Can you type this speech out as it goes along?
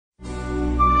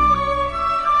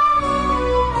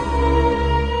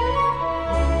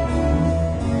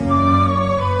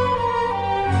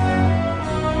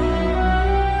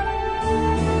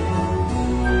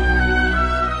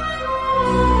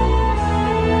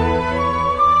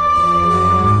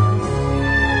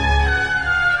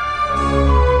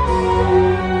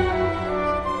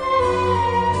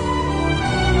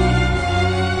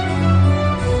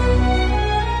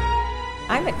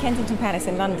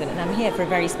Palace in London, and I'm here for a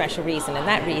very special reason, and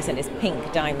that reason is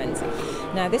pink diamonds.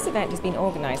 Now, this event has been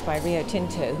organised by Rio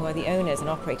Tinto, who are the owners and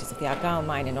operators of the Argyle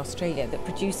mine in Australia that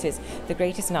produces the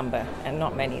greatest number, and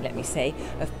not many, let me say,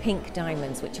 of pink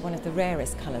diamonds, which are one of the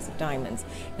rarest colours of diamonds.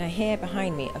 Now, here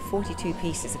behind me are 42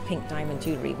 pieces of pink diamond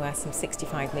jewellery worth some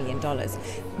 $65 million,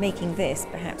 making this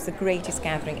perhaps the greatest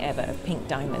gathering ever of pink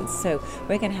diamonds. So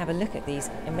we're going to have a look at these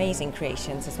amazing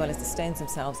creations as well as the stones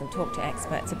themselves and talk to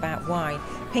experts about why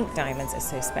pink diamonds are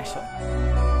so special.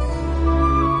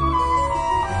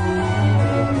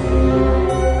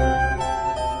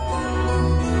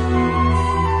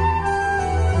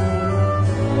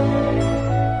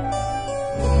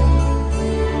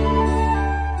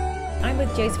 I'm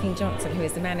with Josephine Johnson, who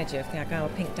is the manager of the Argyle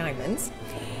Pink Diamonds,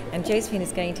 and Josephine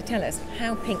is going to tell us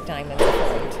how pink diamonds are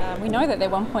formed. We know that they're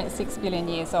 1.6 billion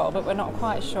years old, but we're not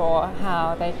quite sure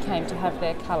how they came to have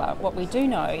their colour. What we do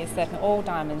know is that all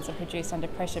diamonds are produced under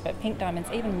pressure, but pink diamonds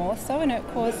even more so, and it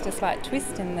caused a slight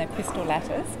twist in the crystal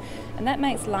lattice, and that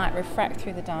makes light refract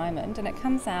through the diamond, and it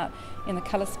comes out in the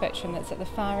colour spectrum that's at the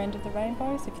far end of the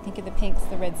rainbow. So if you think of the pinks,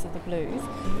 the reds, of the blues,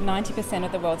 90%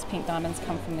 of the world's pink diamonds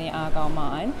come from the Argyle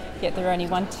mine, yet they're only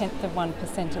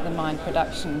 1/10% of the mine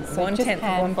production. So 1/10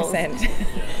 of 1%.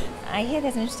 I hear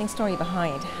there's an interesting story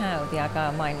behind how the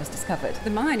Argyle mine was discovered.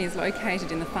 The mine is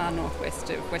located in the far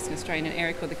northwest of Western Australia in an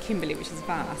area called the Kimberley, which is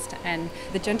vast, and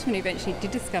the gentleman who eventually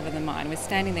did discover the mine was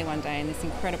standing there one day in this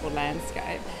incredible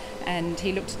landscape, and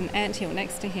he looked at an anthill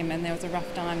next to him, and there was a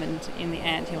rough diamond in the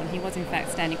anthill, and he was in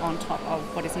fact standing on top of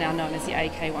what is now known as the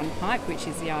AK1 pipe, which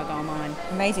is the Argyle mine.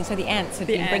 Amazing, so the ants have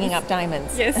been bringing up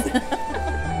diamonds. Yes.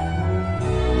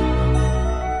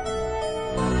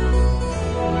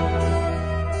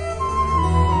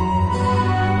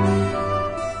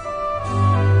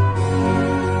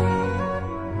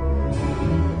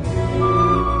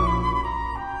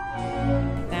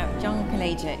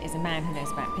 Is a man who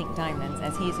knows about pink diamonds,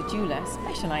 as he is a jeweller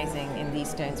specialising in these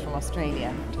stones from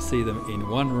Australia. To see them in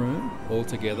one room, all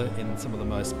together, in some of the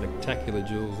most spectacular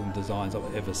jewels and designs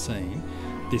I've ever seen,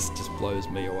 this just blows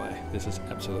me away. This is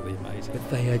absolutely amazing. But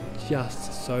they are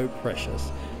just so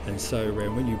precious and so rare.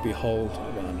 When you behold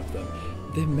one of them,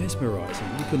 they're mesmerising.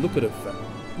 You can look at it for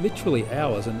literally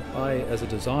hours, and I, as a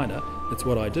designer, that's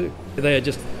what I do. They are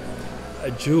just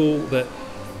a jewel that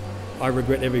I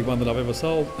regret every one that I've ever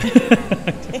sold.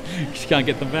 You can't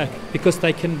get them back, because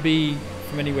they can be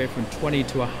from anywhere from 20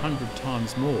 to 100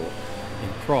 times more in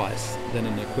price than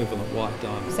an equivalent white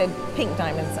diamond. So pink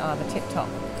diamonds are the tip top.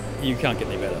 You can't get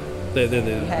any better. They're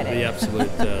the absolute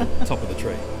top of the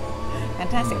tree.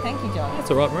 Fantastic, thank you, John.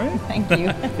 That's all right, Maria. Thank you.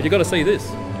 But you've got to see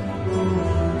this.